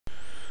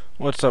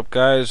What's up,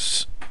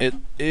 guys? It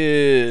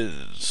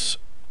is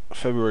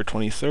February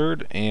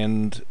 23rd,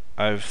 and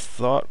I've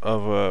thought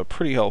of a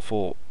pretty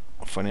helpful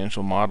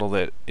financial model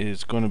that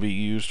is going to be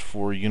used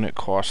for unit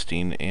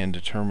costing and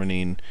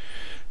determining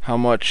how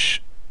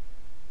much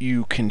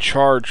you can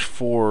charge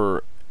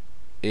for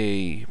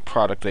a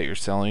product that you're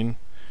selling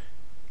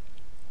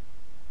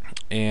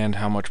and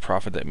how much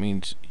profit that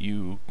means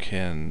you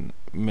can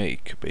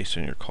make based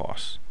on your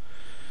costs.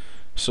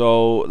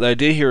 So the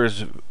idea here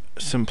is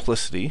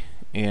simplicity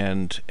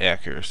and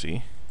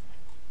accuracy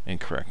and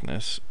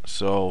correctness.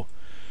 So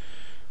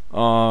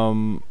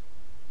the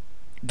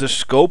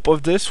scope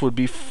of this would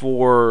be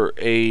for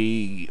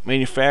a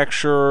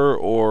manufacturer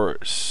or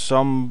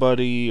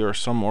somebody or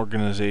some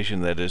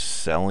organization that is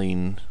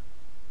selling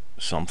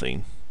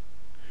something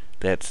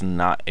that's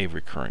not a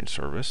recurring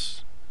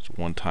service. It's a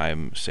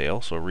one-time sale,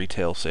 so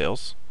retail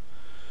sales.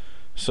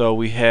 So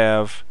we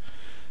have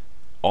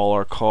all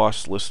our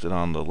costs listed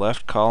on the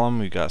left column.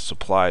 We got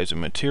supplies and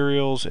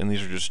materials, and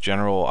these are just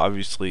general.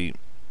 Obviously,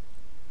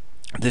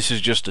 this is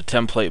just a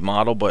template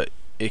model, but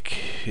it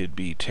could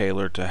be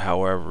tailored to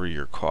however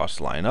your costs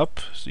line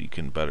up, so you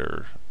can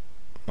better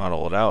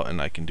model it out,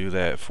 and I can do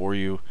that for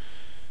you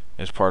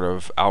as part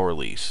of our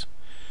lease.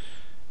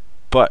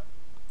 But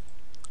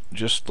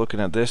just looking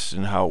at this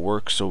and how it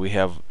works, so we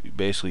have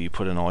basically you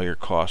put in all your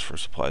costs for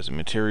supplies and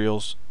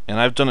materials, and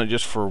I've done it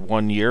just for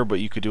 1 year, but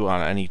you could do it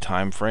on any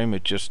time frame.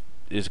 It just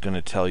is going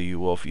to tell you,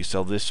 well, if you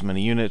sell this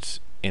many units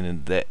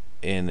and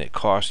it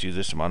costs you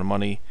this amount of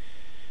money,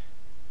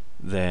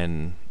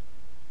 then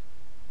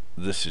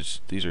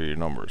these are your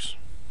numbers.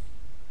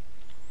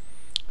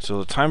 So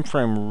the time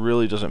frame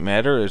really doesn't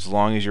matter as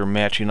long as you're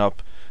matching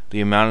up the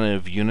amount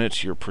of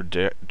units you're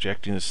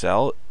projecting to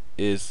sell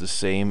is the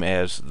same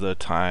as the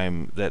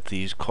time that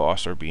these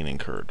costs are being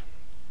incurred.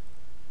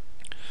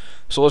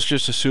 So let's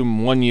just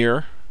assume 1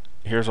 year.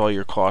 Here's all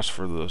your costs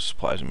for the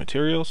supplies and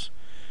materials.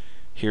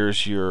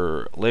 Here's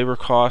your labor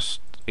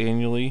cost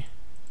annually.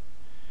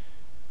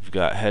 You've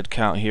got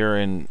headcount here,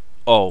 and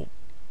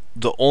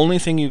the only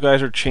thing you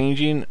guys are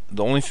changing,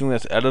 the only thing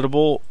that's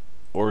editable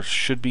or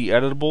should be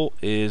editable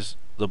is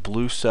the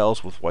blue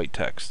cells with white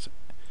text,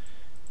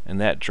 and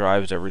that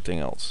drives everything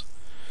else.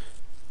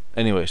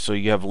 Anyway, so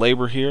you have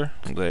labor here,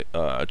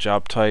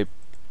 job type,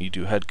 you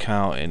do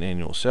headcount and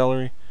annual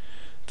salary.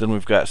 Then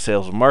we've got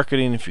sales and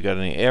marketing, if you got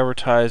any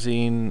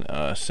advertising,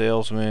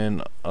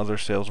 salesmen, other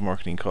sales and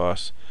marketing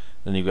costs.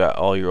 Then you've got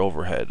all your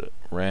overhead,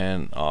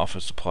 rent,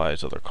 office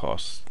supplies, other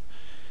costs.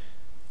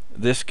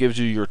 This gives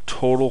you your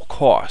total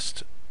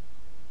cost.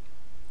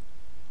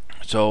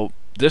 So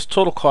this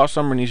total cost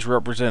number needs to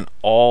represent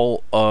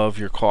all of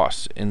your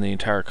costs in the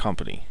entire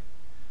company.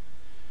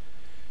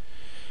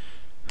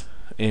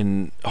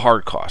 In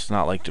hard costs,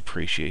 not like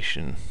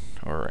depreciation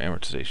or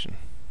amortization.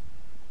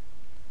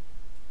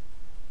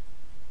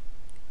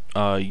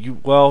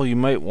 You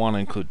might want to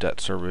include debt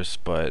service,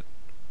 but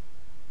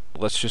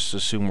let's just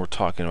assume we're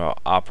talking about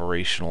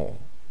operational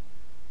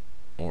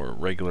or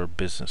regular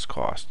business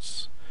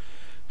costs.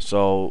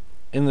 So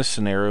in this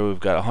scenario, we've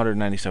got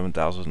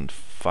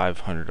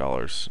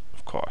 $197,500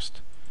 of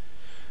cost.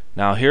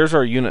 Now here's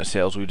our unit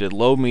sales. We did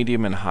low,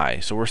 medium, and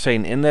high. So we're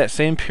saying in that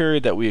same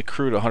period that we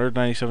accrued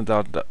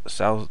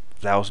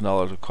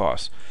 $197,000 of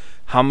costs,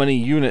 how many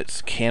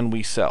units can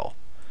we sell?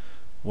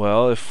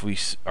 Well,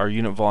 if our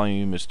unit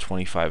volume is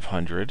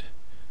 2,500,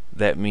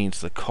 that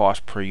means the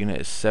cost per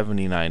unit is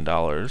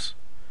 $79.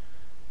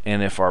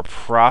 And if our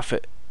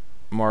profit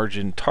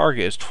margin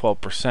target is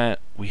 12%,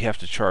 we have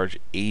to charge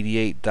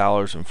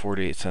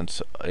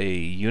 $88.48 a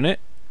unit.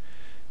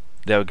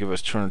 That would give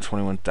us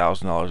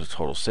 $221,000 of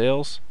total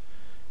sales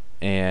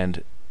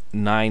and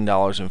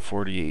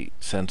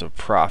 $9.48 of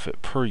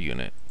profit per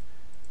unit.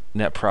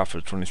 Net profit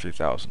of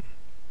 $23,000.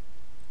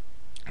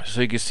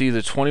 So you can see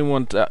the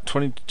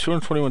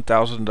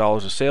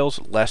 $221,000 of sales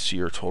less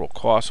your total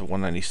cost of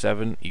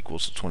 $197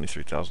 equals a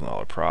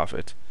 $23,000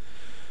 profit.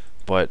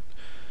 But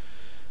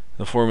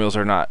the formulas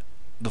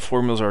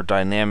are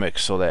dynamic,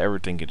 so that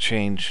everything can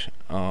change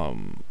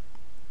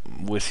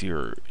with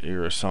your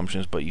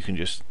assumptions, but you can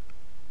just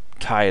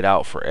tie it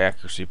out for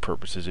accuracy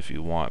purposes if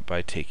you want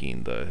by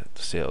taking the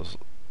sales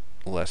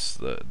less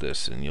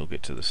this, and you'll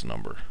get to this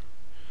number.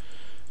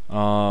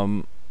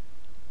 Now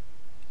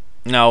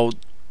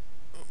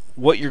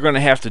what you're going to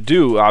have to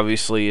do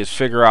obviously is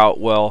figure out,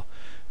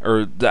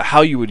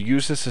 how you would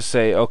use this is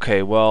say,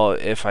 okay, well,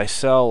 if I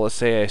sell, let's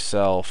say I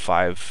sell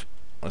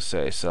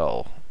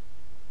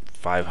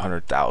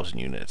 500,000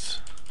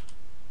 units.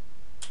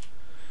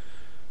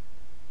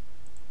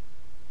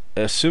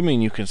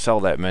 Assuming you can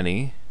sell that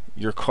many,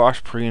 your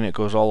cost per unit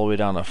goes all the way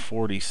down to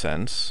 40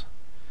 cents.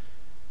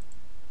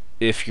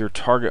 If your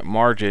target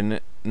margin,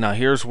 now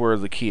here's where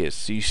the key is.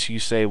 So you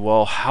say,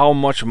 well, how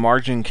much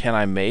margin can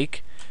I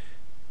make?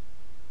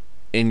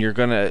 And you're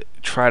going to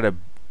try to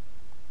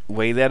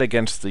weigh that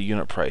against the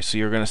unit price. So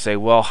you're going to say,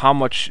 well, how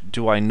much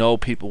do I know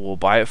people will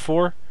buy it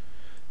for?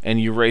 and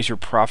you raise your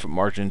profit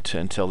margin to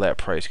until that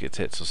price gets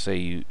hit. So say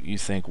you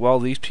think, well,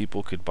 these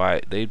people could buy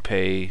it, they'd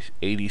pay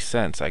 80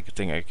 cents. I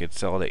could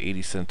sell it at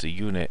 80 cents a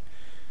unit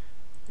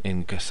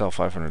and sell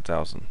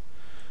 500,000.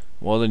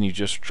 Well, then you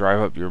just drive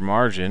up your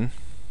margin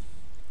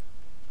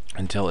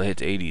until it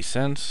hits 80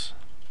 cents.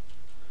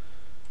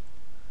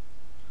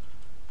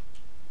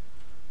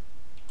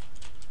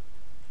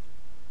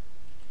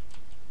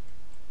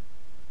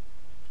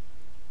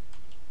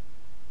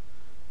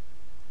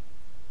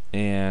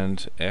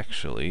 And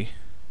actually,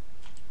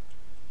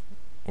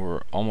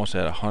 we're almost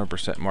at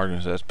 100%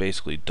 margin, so that's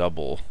basically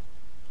double,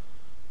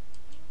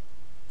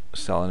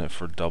 selling it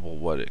for double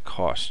what it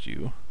cost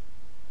you.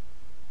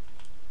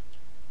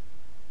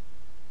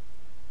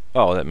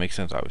 Oh, that makes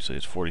sense. Obviously,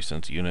 it's 40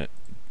 cents a unit.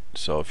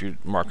 So if you're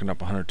marking up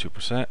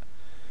 102%,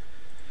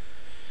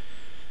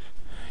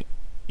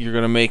 you're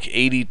going to make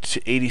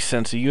 80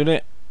 cents a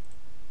unit.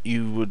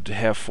 You would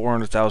have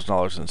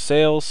 $400,000 in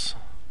sales.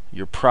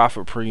 Your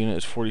profit per unit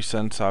is 40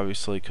 cents,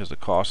 obviously, because the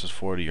cost is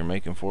 40. You're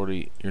making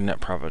 40. Your net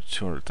profit is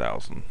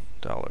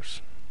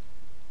 $200,000.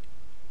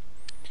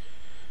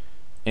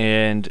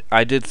 And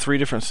I did 3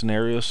 different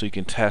scenarios so you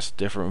can test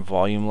different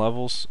volume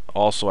levels.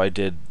 Also,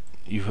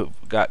 you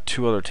have got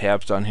 2 other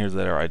tabs down here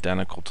that are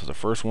identical to the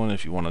first one.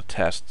 If you want to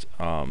test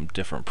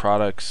different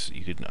products,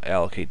 you can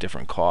allocate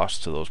different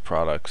costs to those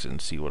products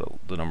and see what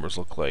the numbers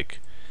look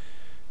like.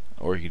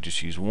 Or you could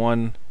just use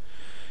one.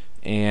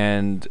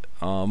 And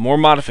more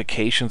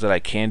modifications that I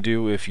can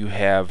do if you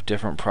have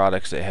different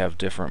products that have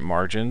different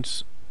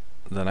margins,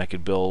 then I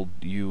could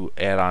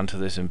add on to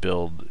this and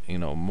build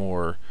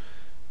more,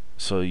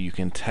 so you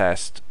can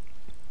test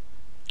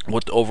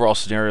what the overall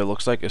scenario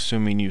looks like,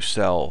 assuming you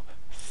sell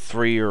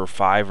 3 or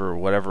 5 or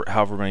whatever,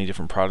 however many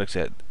different products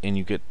and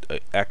you get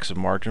X of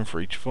margin for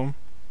each of them.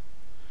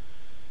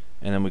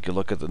 And then we could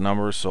look at the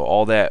numbers. So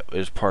all that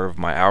is part of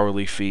my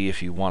hourly fee.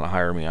 If you want to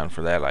hire me on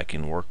for that, I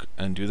can work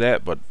and do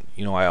that. But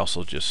I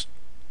also just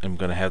am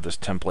going to have this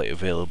template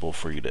available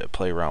for you to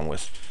play around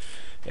with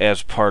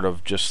as part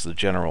of just the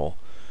general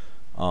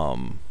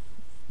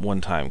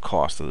one-time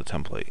cost of the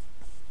template.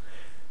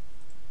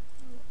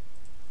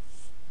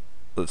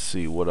 Let's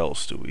see, what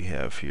else do we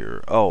have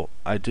here? Oh,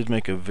 I did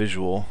make a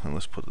visual, and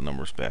let's put the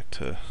numbers back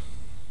to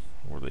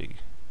where they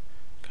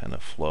kind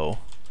of flow.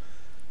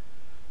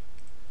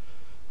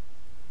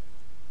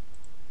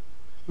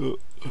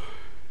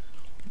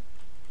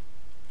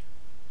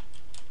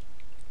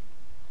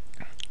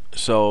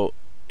 So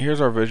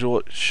here's our visual.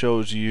 It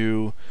shows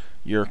you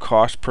your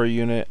cost per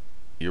unit,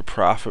 your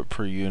profit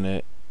per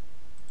unit,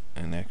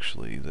 and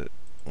actually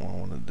I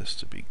wanted this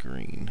to be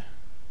green.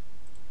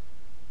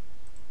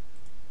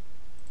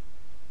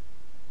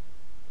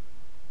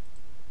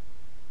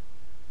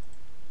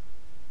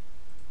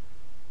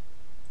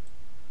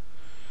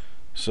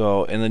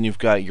 So, and then you've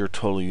got your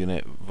total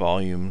unit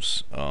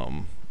volumes,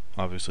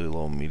 obviously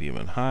low, medium,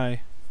 and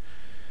high.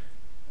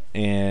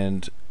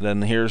 And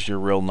then here's your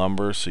real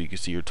numbers, so you can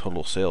see your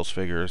total sales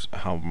figures,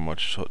 how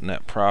much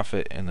net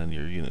profit, and then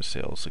your unit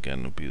sales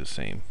again will be the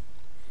same.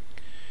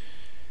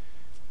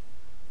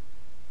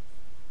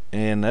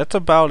 And that's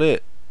about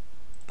it.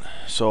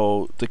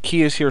 So the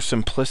key is here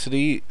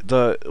simplicity.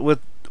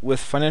 With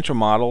financial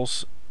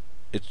models,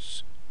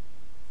 it's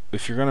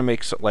if you're gonna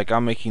make, like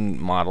I'm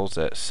making models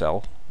that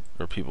sell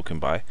or people can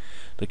buy,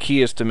 the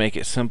key is to make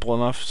it simple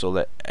enough so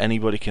that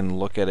anybody can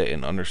look at it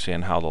and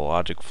understand how the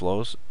logic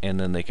flows, and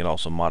then they can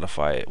also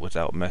modify it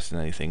without messing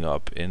anything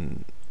up,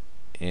 and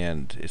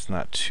it's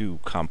not too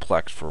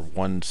complex for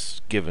one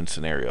given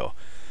scenario.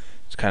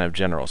 It's kind of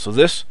general. So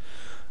this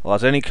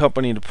allows any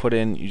company to put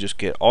in, you just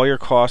get all your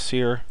costs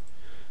here,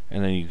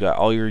 and then you got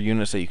all your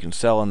units that you can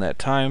sell in that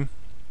time,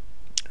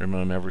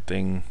 and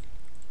everything,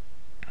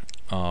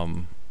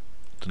 the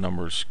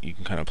numbers you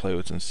can kind of play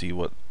with and see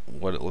what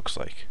it looks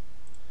like.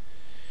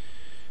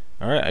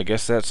 Alright, I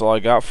guess that's all I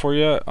got for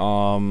you.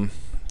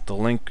 The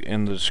link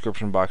in the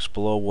description box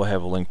below will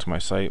have a link to my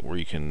site where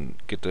you can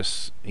get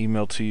this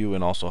emailed to you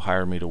and also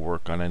hire me to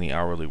work on any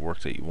hourly work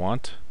that you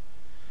want.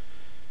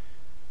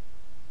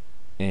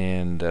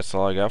 And that's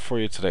all I got for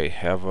you today.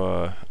 Have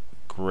a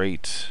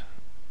great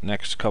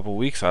next couple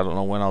weeks. I don't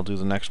know when I'll do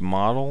the next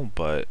model,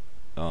 but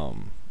we'll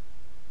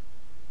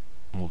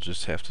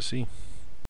just have to see.